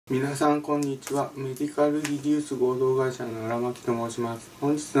皆さんこんにちは。メディカルリデュース合同会社の荒牧と申します。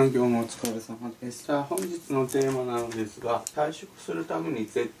本日の業務お疲れ様です。本日のテーマなのですが、退職するために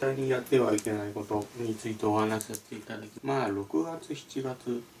絶対にやってはいけないことについてお話しさせていただきます。6月、7月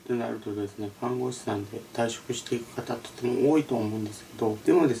ってなるとですね、看護師さんで退職していく方とても多いと思うんですけど、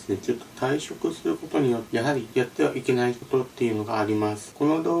でもですね、ちょっと退職することによってやはりやってはいけないことっていうのがあります。こ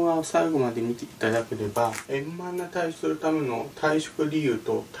の動画を最後まで見ていただければ、円満な退職するための退職理由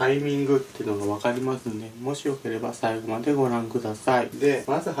とタイミングっていうのが分かりますので、もしよければ最後までご覧ください。で、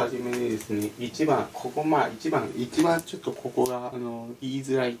まずはじめにですね、一番ちょっとここが言い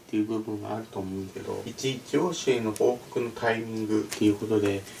づらいっていう部分があると思うんですけど、上司への報告のタイミングっていうこと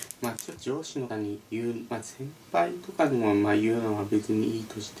で、ちょっと上司の方に言う、先輩とかにも言うのは別にいい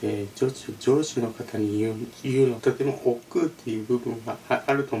として、上司の方に言うのはとても億劫っていう部分が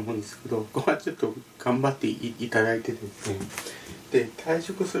あると思うんですけど、ここはちょっと頑張っていただいてですね。で、退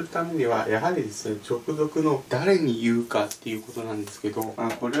職するためには、やはりですね、直属の誰に言うかっていうことなんですけど、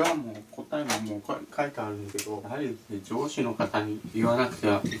これはもう答えがもう書いてあるんですけど、やはりですね、上司の方に言わなくて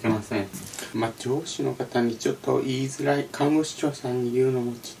はいけません。上司の方にちょっと言いづらい、看護師長さんに言うの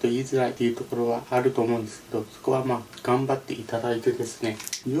もちょっと言いづらいっていうところはあると思うんですけど、そこは頑張っていただいてですね、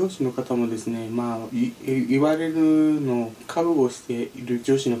上司の方もですね、言われるのを覚悟している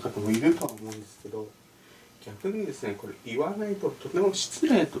上司の方もいるとは思うんですけど、逆にですね、これ言わないととても失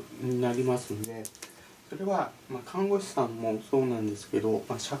礼になりますので、それは、看護師さんもそうなんですけど、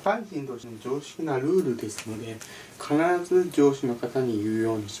社会人としての常識なルールですので、必ず上司の方に言う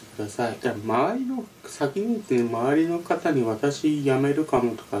ようにしてください。じゃあ、先にですね、周りの方に私辞めるか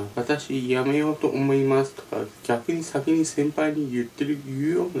もとか、私辞めようと思いますとか、逆に先に先輩に言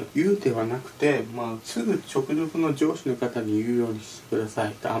うではなくて、すぐ直属の上司の方に言うようにしてくださ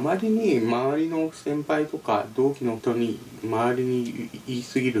い。あまりに周りの先輩とか同期の人に周りに言い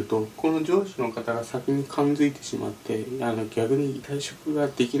過ぎると、この上司の方が先に感づいてしまって、逆に退職が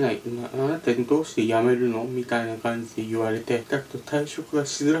できない、あなたにどうして辞めるのみたいな感じで言われて、だけど退職が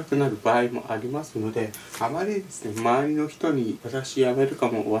しづらくなる場合もありますので、あまりですね、周りの人に私辞めるか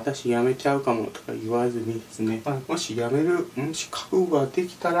も、私辞めちゃうかもとか言わずにですね、もし覚悟がで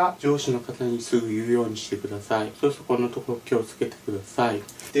きたら上司の方にすぐ言うようにしてください。そこのところ気をつけてください。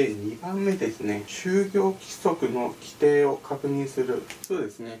で、2番目ですね、就業規則の規定を確認する。そうで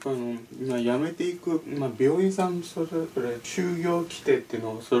すね、辞めていく、病院さんそれぞれ就業規定っていう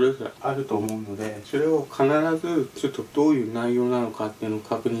のがそれぞれあると思うので、それを必ずちょっとどういう内容なのかっていうのを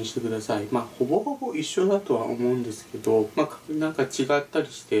確認してください。ほぼほぼ一緒だとは思うんですけど、なんか違ったり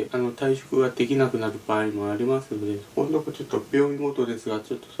して、退職ができなくなる場合もありますので、今度ちょっと病院ごとですが、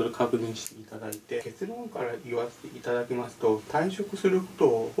ちょっとそれ確認していただいて、結論から言わせていただきますと、退職すること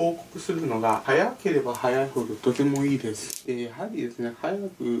を報告するのが早ければ早いほどとてもいいです。で、やはりですね、早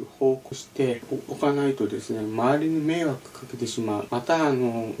く報告しておかないとですね、周りに迷惑かけてしまう。また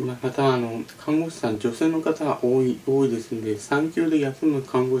看護師さん、女性の方が多いですので、産休で休む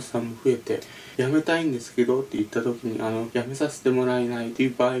看護師さんも増えて、辞めたいんですけどって言った時に、辞めさせてもらえないとい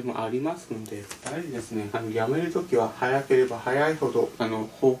う場合もありますので、やはりですね、辞める時は早ければ早いほど、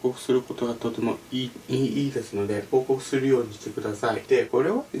報告することがとてもいいですので、報告するようにしてください。で、これ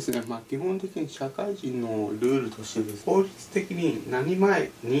はですね、基本的に社会人のルールとしてです。法律的に何前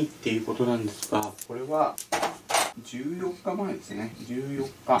にっていうことなんですが、これは、14日前ですね。14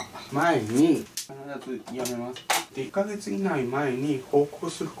日前に必ず辞めます。で、1ヶ月以内前に報告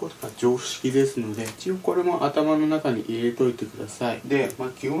することが常識ですので、一応これも頭の中に入れといてください。で、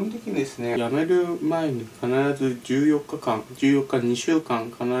基本的にですね、辞める前に必ず14日、2週間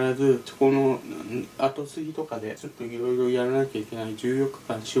必ず、そこの後継ぎとかでちょっといろいろやらなきゃいけない、14日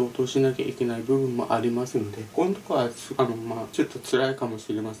間仕事をしなきゃいけない部分もありますので、このとこはちょっと辛いかも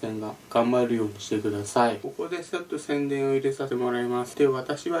しれませんが、頑張るようにしてください。ここでちょっと宣伝を入れさせてもらいます。で、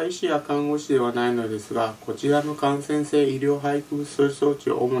私は医師や看護師ではないのですが、こちらの感染性医療廃棄物処理装置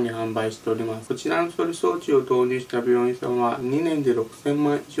を主に販売しております。こちらの処理装置を導入した病院さんは2年で6000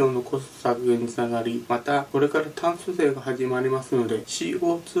万以上のコスト削減につながり、またこれから炭素税が始まりますので、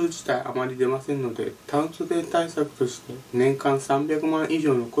CO2 自体あまり出ませんので、炭素税対策として年間300万以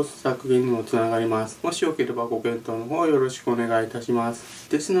上のコスト削減にもつながります。もしよければご検討の方よろしくお願いいたします。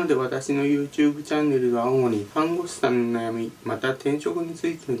ですので、私の YouTube チャンネルは主に看護師さんの悩み、また転職につ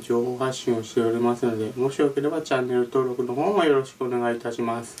いての情報発信をしておりますので、もしよければチャンネル登録の方もよろしくお願いいたし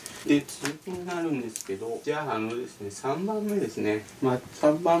ます。で、続きになるんですけど、じゃあですね、3番目ですね。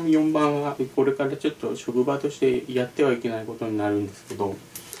3番、4番はこれからちょっと職場としてやってはいけないことになるんですけど、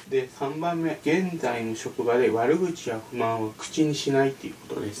で、3番目、現在の職場で悪口や不満を口にしないっていう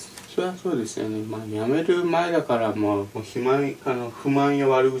ことです。それはそうですよね。辞める前だからもう不満や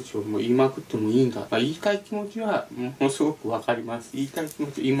悪口をもう言いまくってもいいんだ。言いたい気持ちはものすごくわかります。言いたい気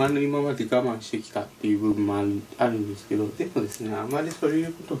持ち、今まで我慢してきたっていう部分もあるんですけど、でもですね、あまりそうい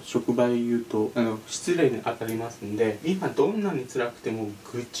うことを職場で言うと、失礼に当たりますんで、今どんなに辛くても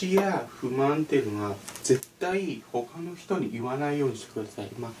愚痴や不満っていうのは絶対他の人に言わないようにしてください。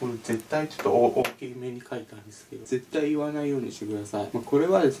この絶対ちょっと大きめに書いたんですけど、絶対言わないようにしてください。これ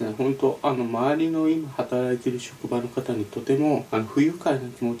はですね、本当周りの今働いてる職場の方にとても不愉快な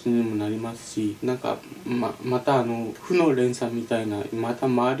気持ちにもなりますし、また負の連鎖みたいな、また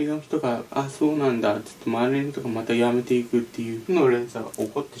周りの人がそうなんだって言って周りの人がまた辞めていくっていう負の連鎖が起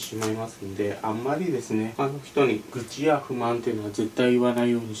こってしまいますんで、あんまりですね人に愚痴や不満っていうのは絶対言わな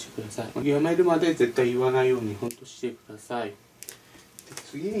いようにしてください。辞めるまで絶対言わないように本当してください。で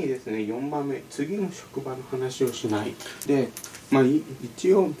次にですね、4番目、次の職場の話をしない。で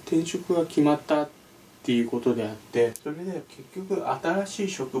一応転職が決まったっていうことであって、それで結局新しい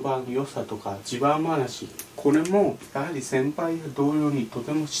職場の良さとか自慢話、これもやはり先輩や同僚にと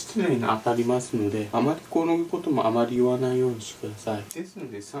ても失礼に当たりますので、あまりこのこともあまり言わないようにしてください。です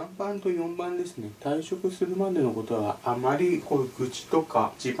ので3番と4番ですね、退職するまでのことはあまりこういう愚痴と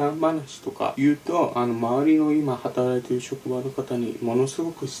か自慢話とか言うと周りの今働いている職場の方にものす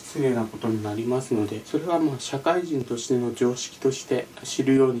ごく失礼なことになりますので、それは社会人としての常識として知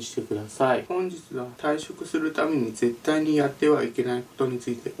るようにしてください。本日は退職するために絶対にやってはいけないことにつ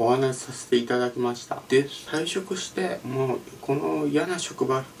いてお話しさせていただきました。で、退職してもうこの嫌な職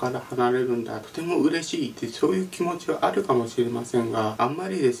場から離れるんだ、とても嬉しいってそういう気持ちはあるかもしれませんが、あんま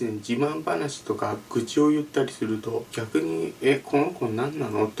りですね自慢話とか愚痴を言ったりすると逆にこの子何な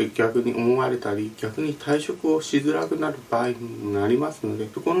のって逆に思われたり、逆に退職をしづらくなる場合にもなりますので、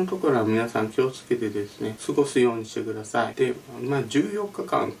そこのところは皆さん気をつけてですね過ごすようにしてください。で、14日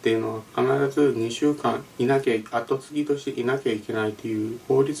間っていうのは必ず2週間後継ぎとしていなきゃいけないという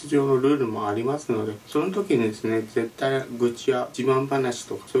法律上のルールもありますので、その時にですね絶対愚痴や自慢話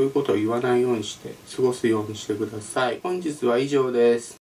とかそういうことを言わないようにして過ごすようにしてください。本日は以上です。